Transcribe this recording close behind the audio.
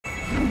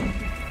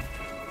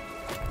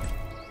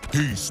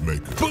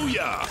Peacemaker.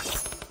 Booyah!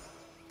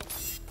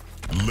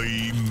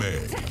 Lee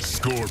May.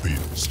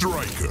 Scorpion.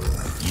 Stryker.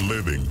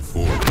 Living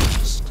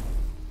Forest.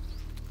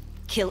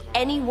 Kill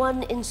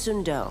anyone in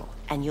Sundo,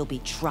 and you'll be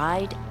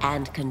tried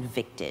and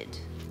convicted.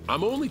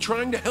 I'm only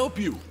trying to help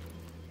you.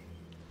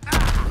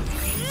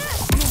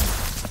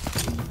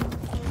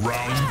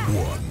 Round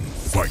 1.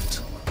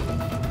 Fight.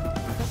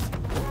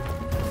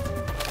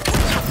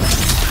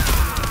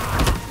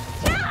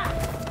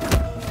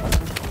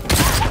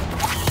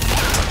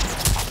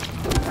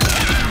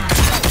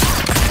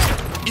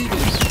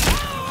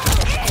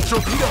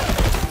 Torpedo!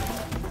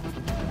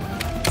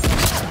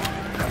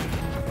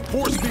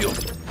 Force field!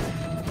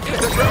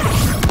 Anti-gravity!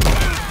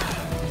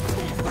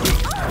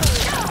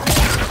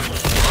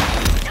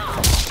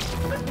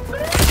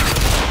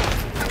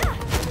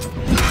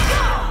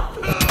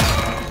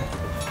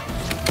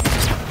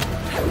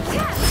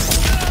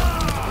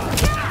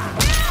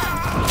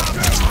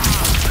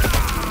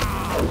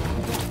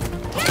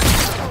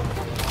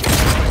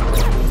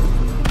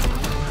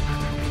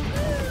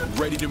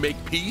 Ready to make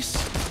peace?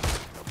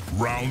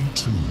 Round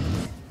 2.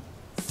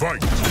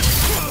 Fight!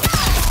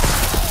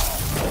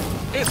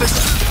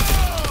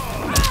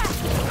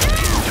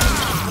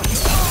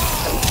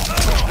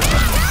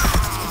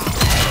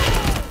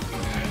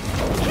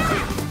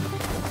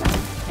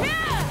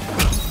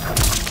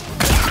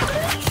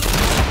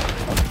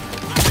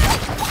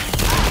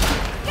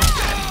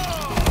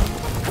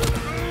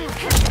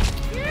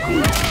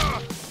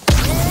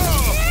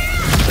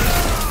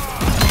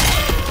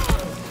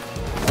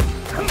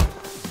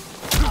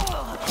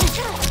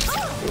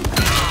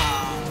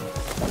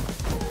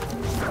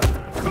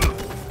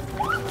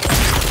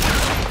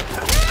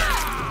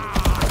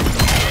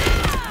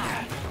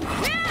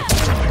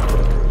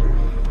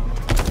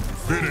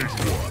 Finish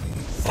one.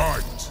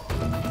 Fight!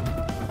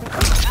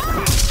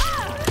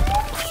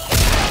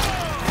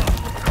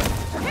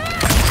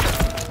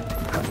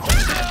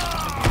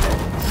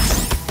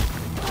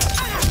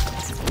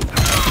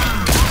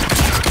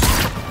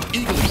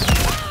 Eagles!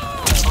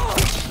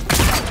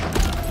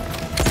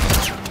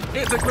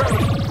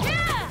 Anti-gravity!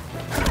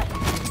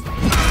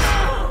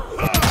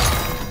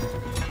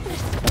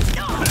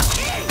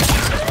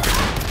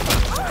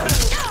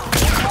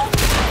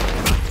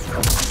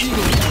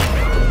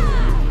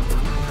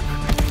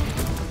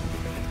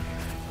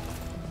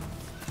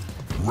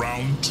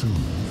 Round 2.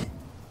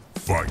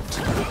 Fight!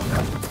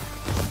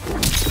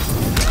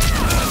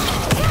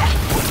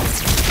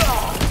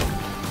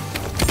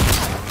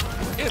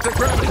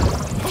 Anti-gravity!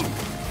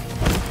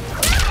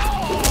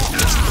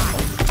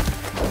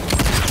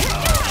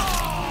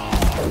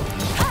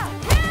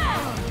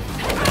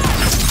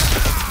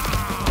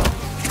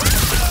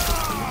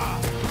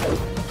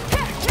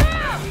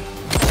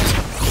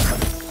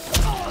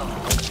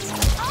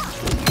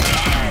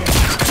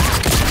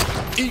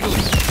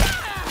 Eagles!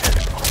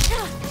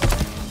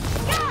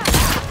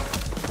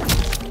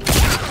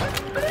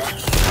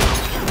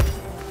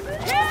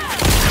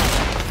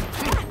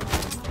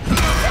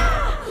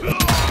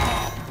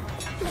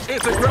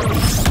 Anti-gravity!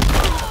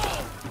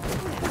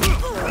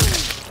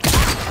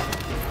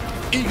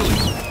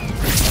 Eagles!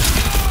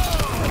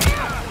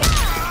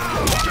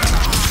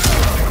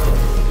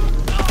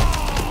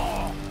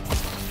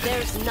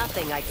 There's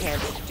nothing I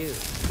can't do.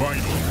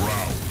 Final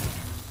round.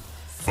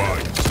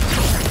 Fight!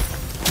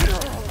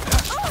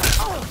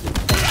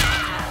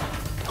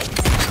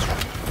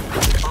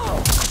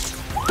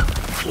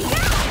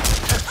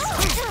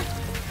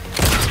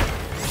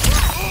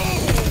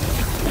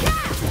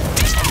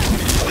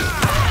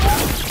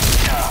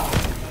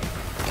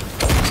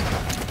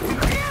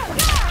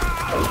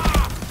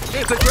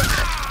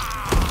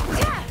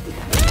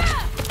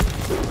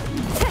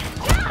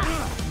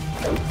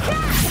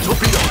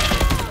 Torpedo!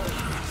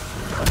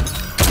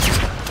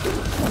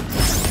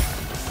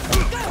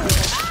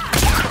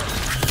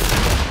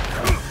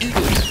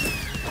 Eagles!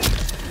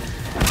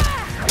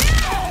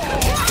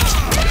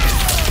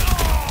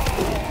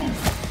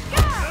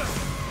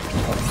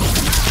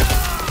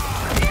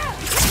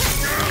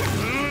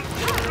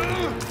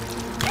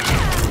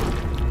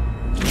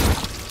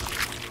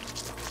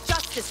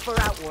 Justice for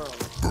Outworld.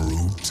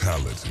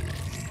 Brutality.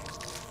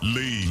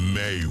 Lee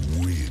May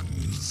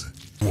wins.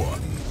 1.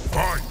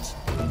 Fight!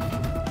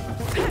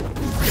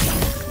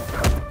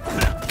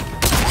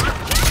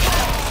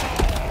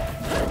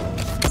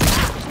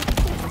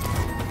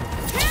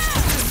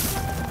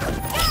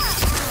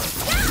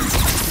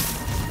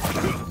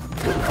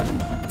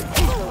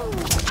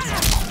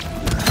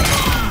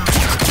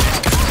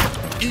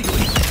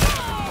 Eagles!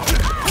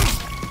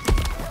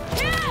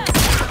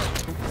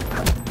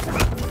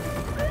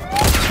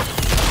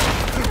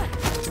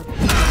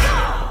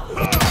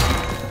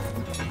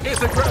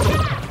 Anti-gravity!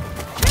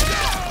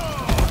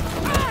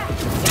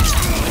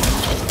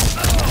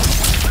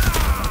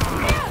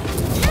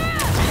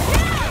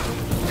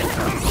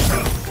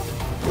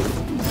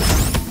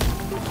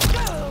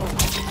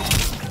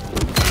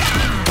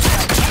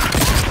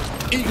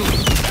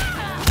 Eagles!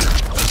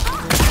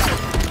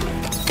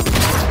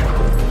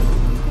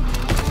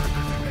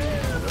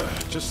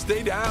 Just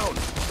stay down.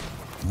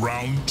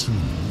 Round 2.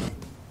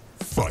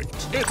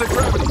 Fight.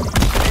 Anti-gravity.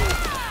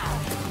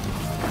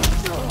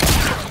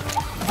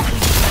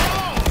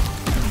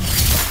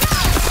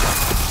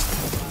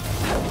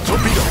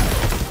 Torpedo.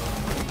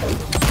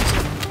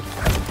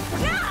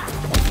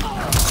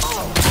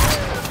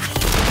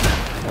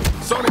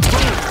 Sonic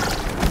boom.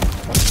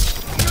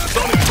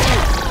 Sonic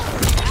boom.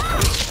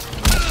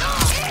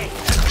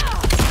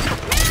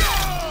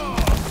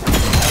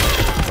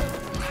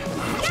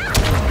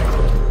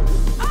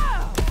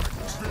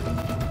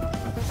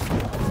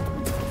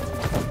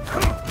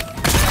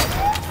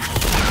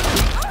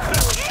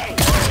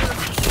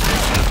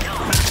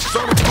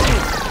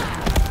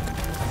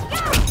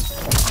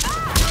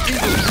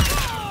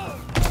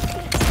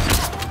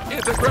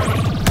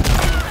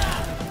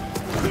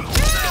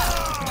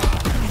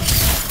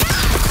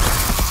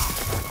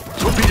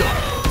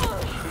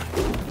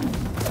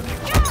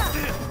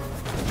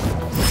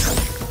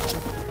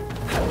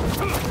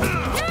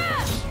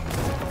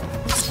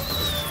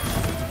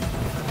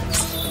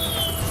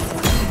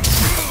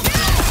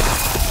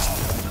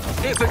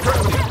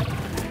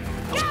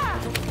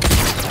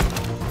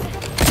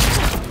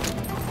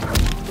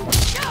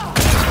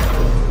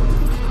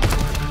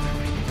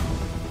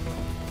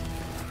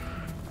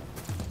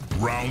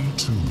 Round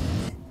 2.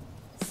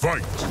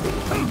 Fight!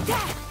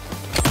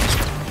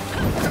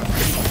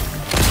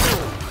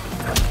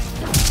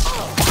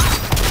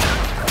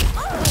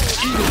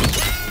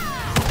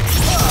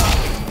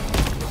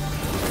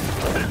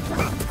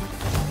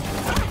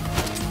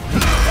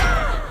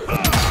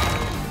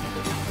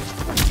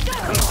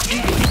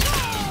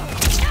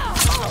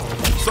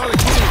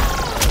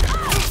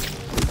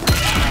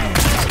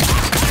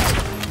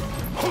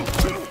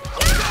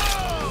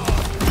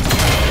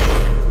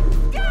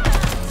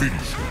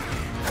 Finish.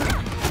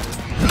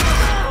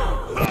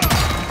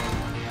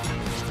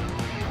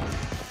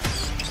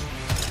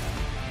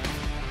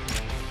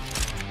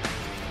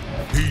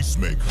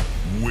 Peacemaker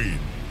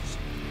wins.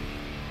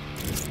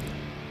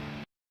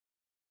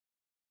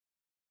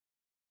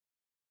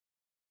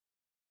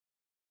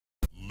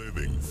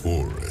 Living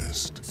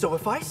forest. So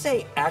if I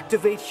say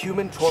activate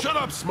human torp— Shut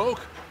up,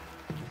 Smoke!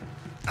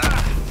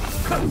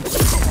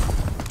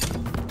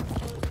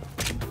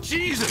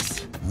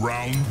 Jesus!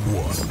 Round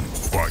 1.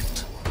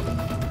 Fight.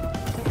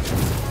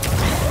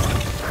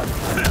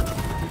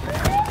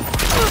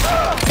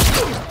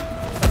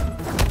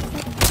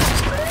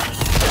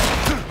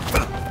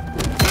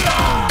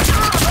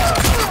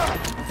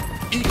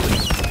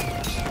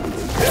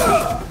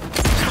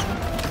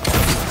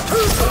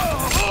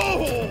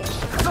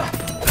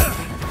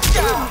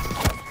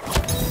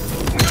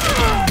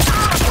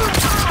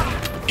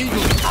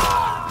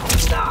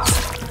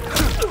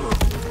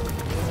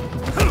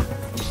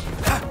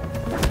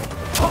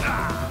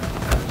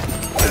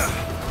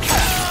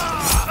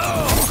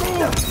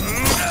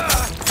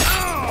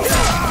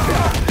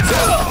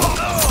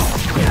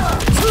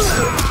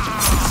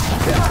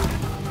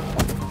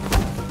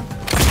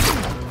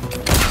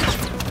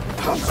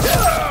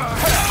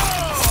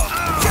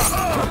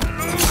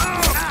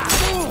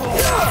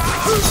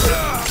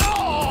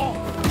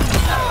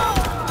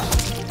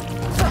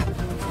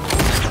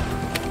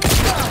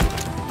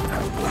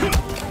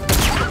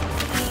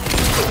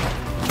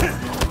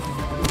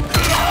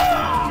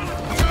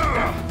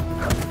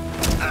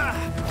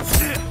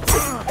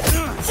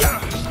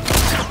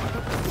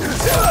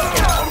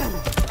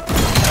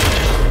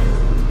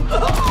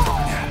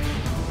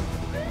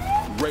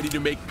 Ready to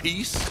make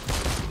peace?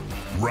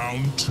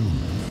 Round 2.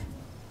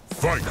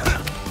 Fight!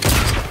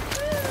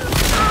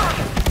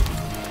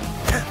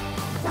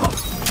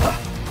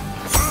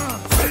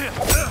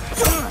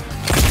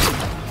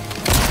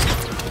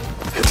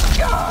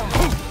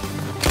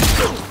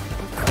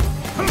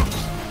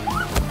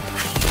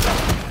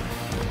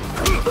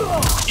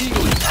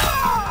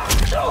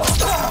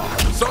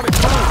 Sonic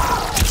boom!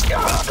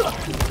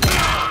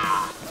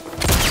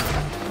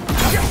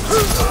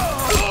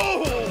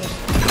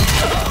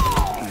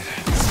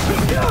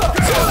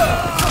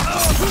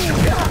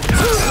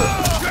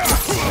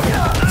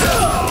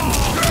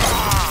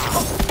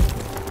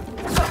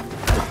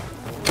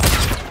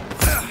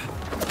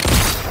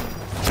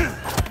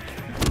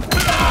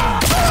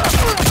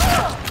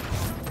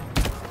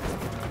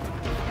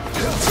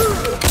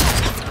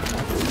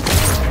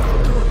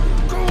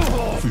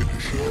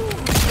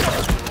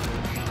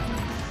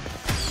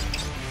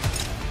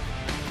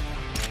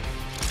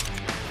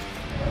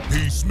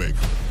 Peacemaker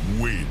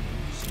wins.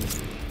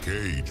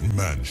 Cage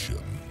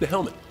Mansion. The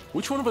helmet.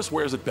 Which one of us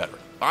wears it better?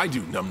 I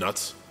do,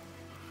 numbnuts.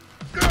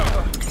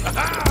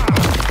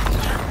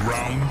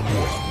 Round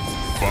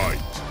 1. Fight.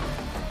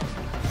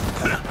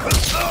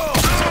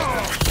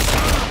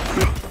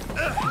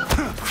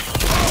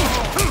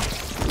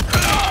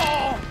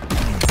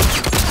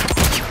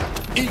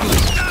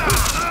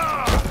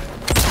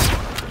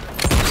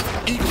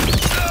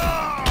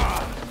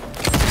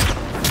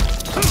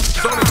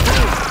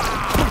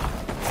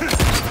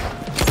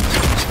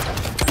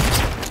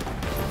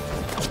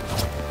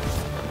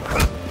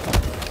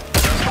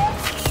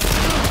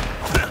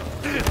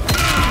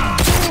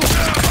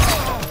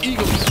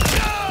 Eagle.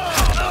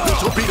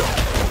 Torpedo.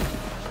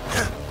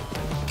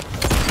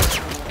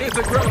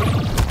 Anti-gravity.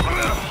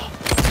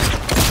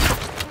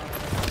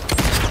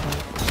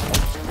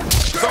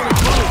 Sonic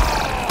boom.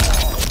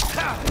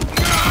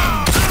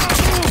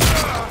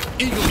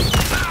 Eagle.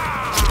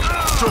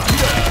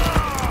 Torpedo.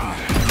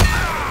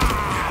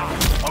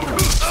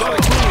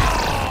 Sonic boom.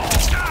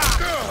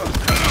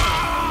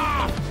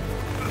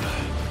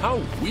 How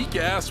weak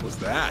ass was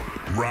that?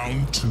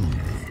 Round 2.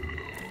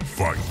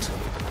 Fight.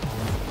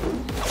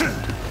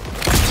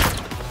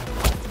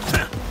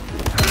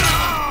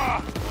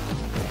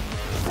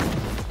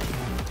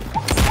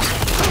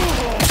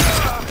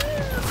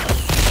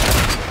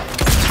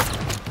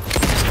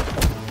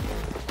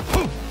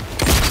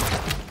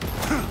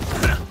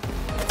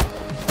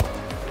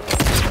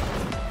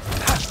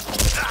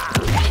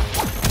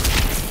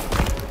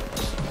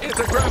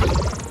 Anti-gravity.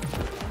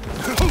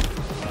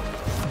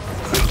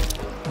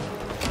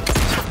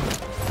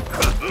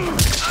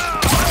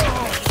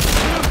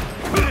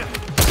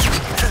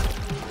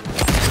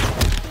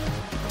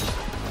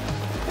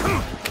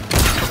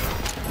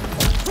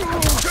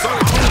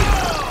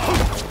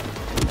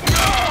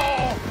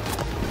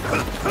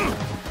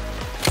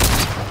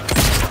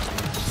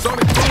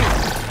 Sonic boom.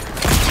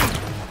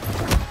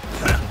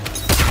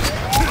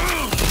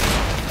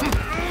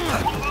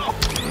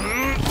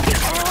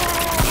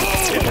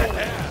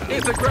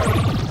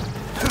 Anti-gravity.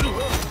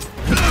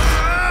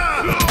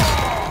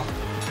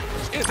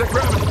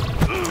 Anti-gravity.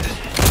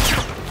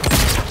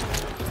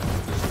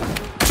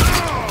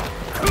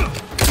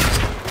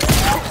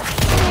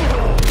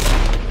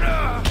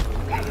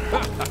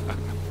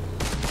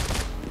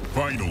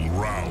 Final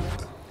round.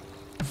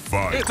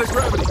 Fight.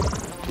 Anti-gravity.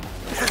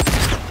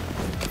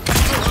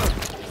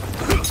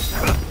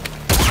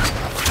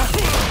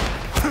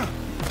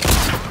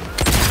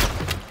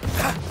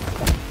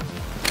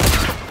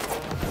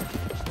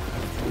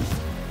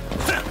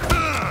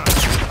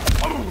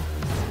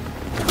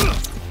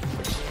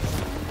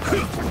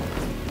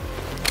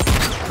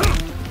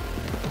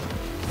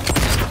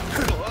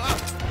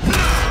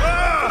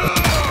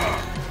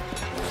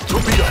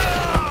 Torpedo.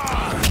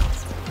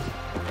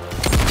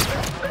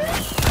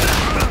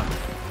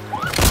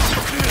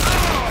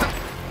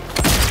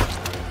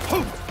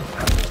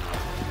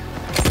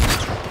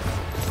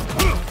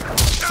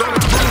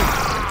 Sonic boom.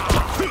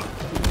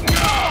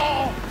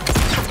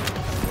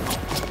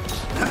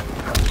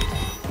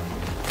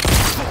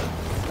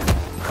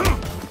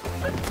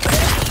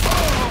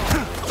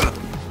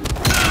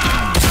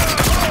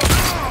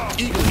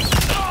 Eagle.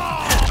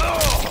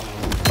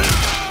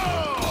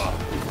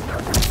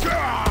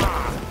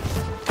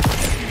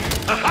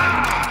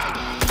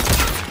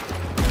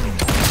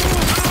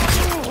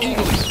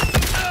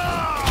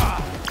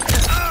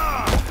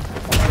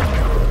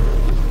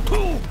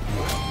 Eagle.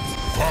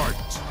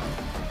 Fight.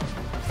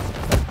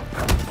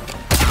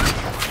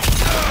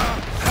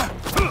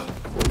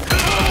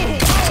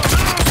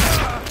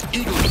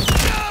 Eagle.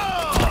 Eagle.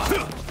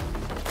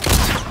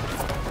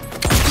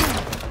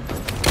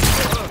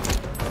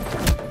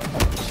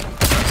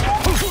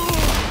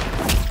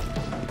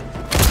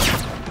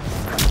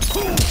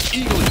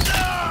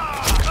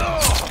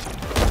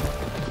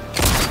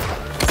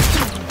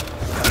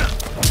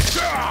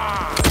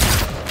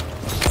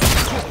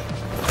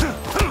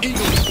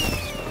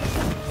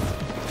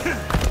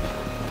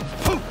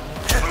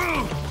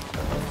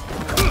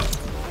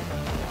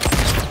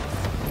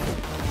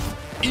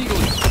 Eagle. Eagle.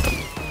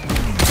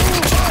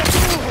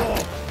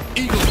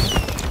 Eagle.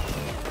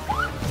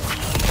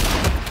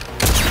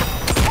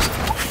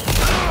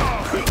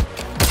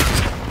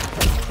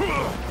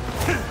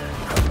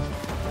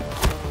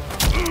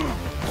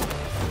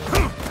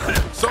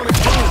 Sonic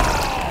boom.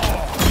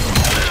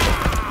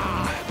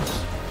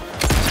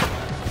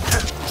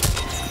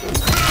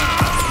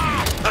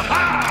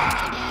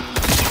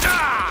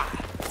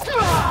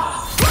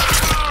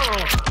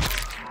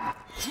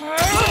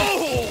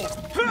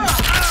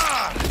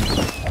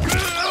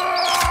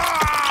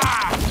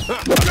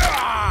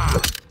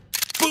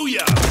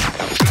 Booyah!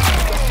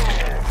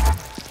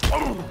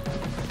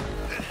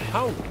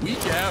 How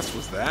weak ass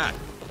was that?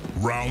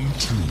 Round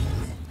 2.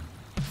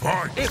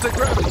 Fight.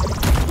 Anti-gravity.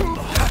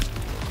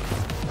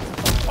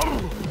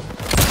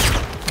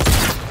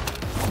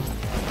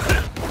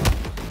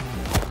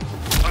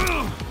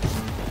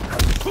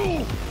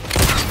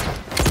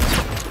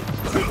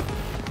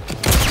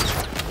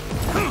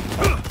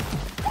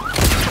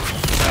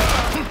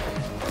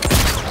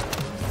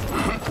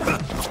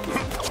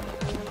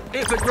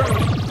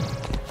 Anti-gravity.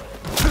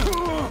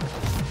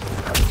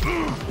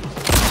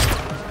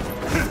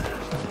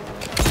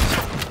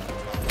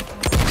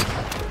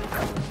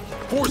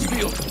 Force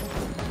field.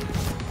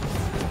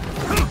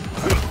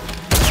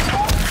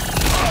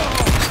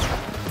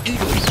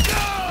 Eagle.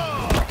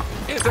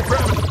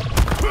 Anti-gravity.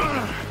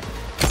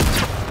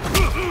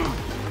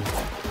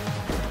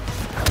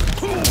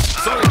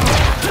 Sonic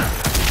boom.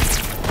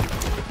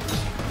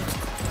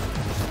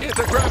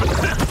 Anti-gravity.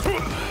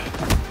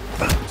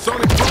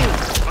 Sonic boom.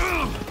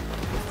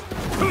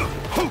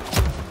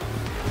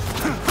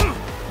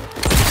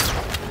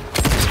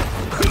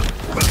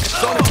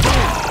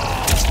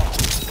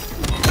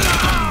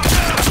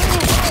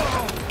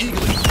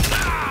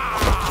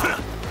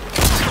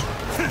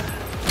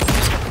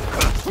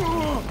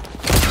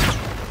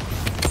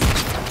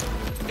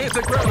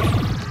 Anti-gravity!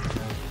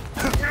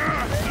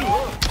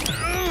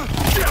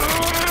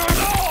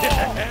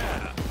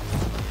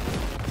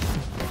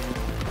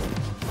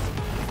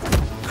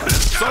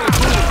 Sonic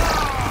boom!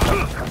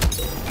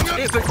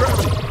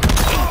 Anti-gravity!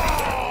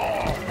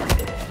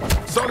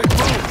 Sonic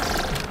boom!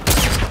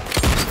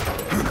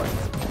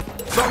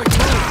 Sonic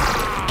boom!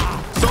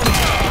 Sonic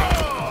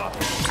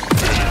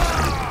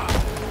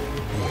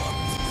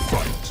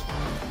Fight.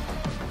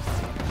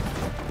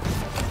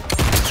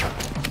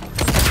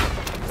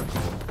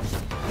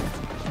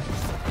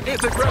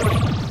 Anti-gravity!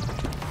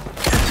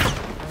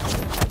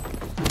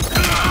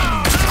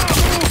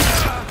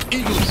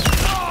 Eagles!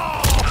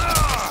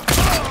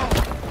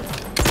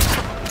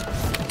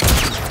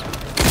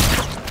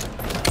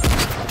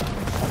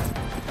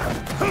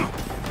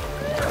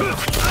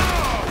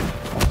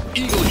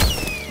 Eagles!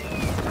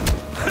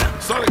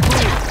 Sonic boom!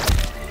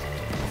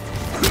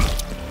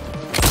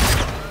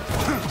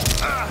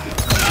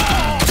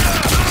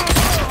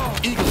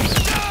 Eagles!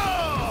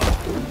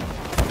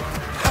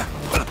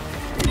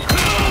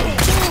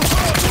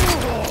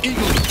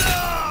 Eagles!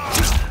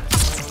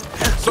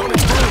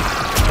 Sonic boom!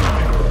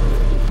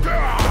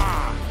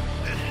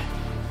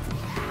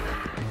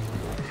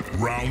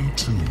 Round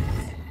 2.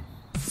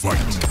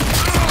 Fight.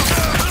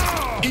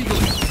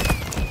 Eagles!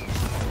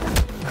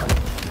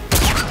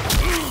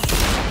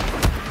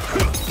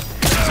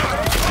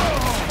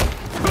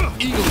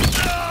 Eagles!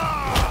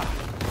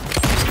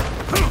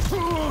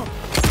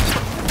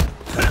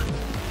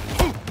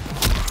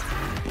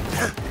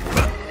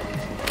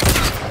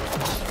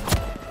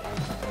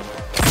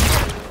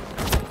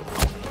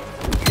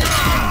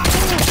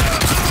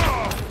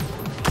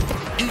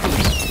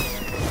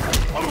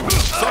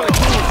 Sonic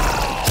boom!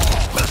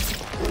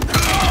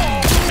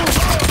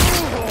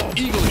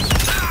 Eagles!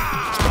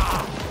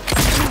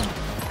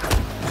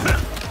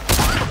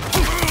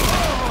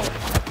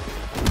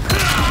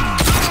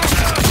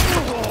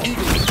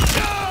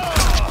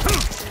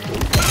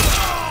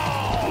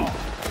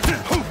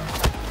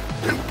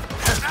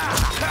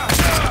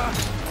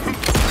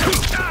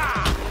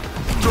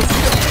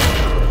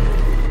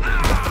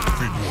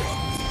 Big one.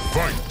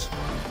 Fight.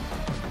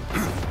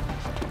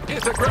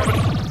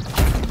 Anti-gravity!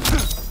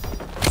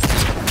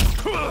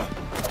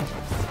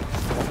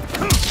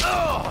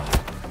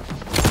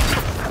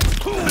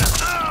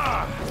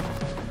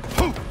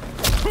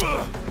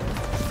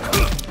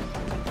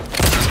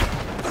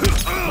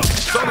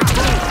 Sonic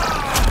boom!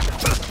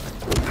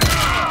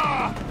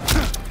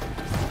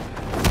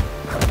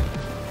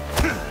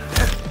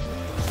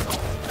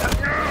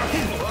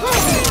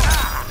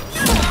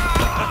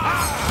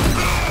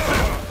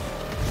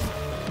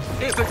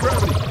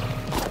 Anti-gravity!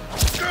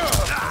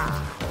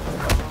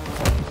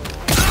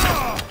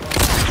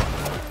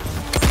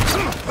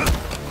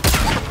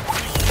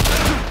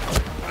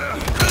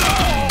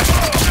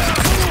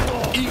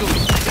 Eagles!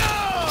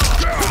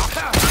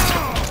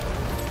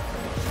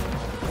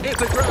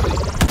 Anti-gravity!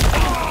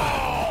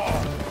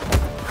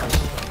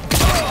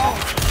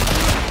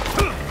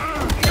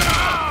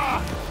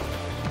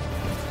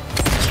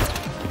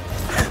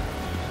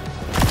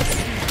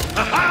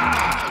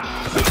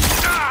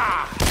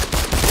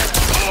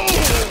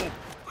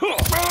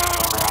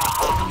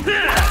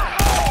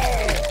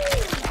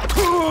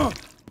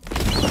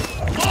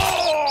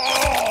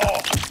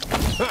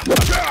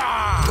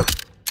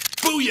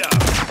 Booyah!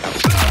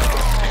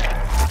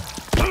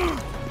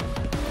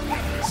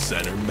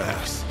 Center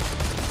mass.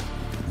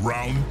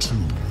 Round 2.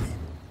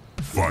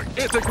 Fight.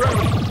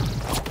 Anti-gravity!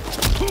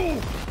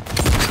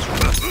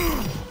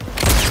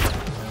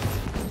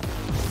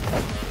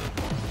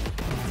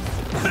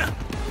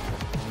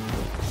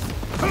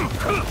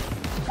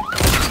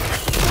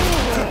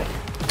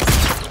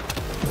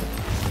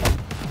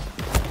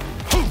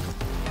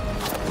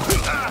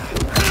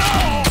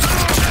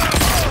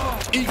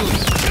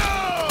 Eagles!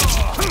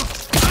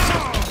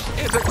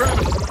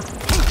 Anti-gravity!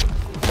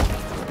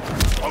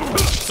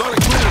 Sonic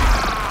boom!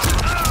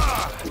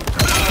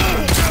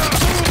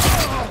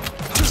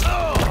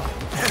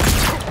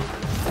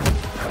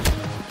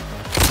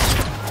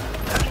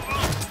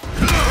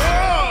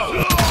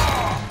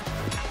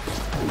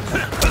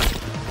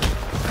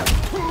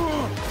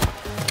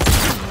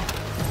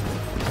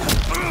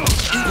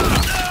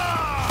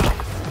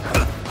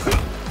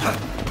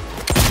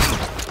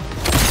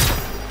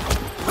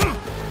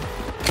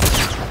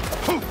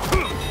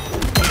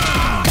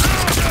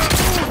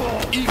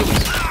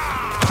 Eagles!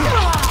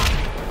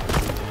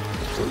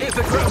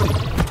 Anti-gravity!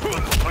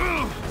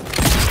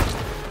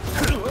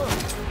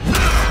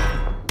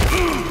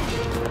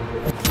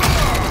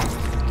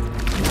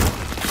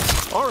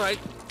 All right,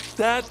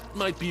 that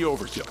might be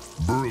overkill.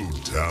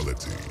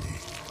 Brutality.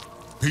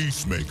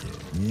 Peacemaker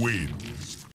wins.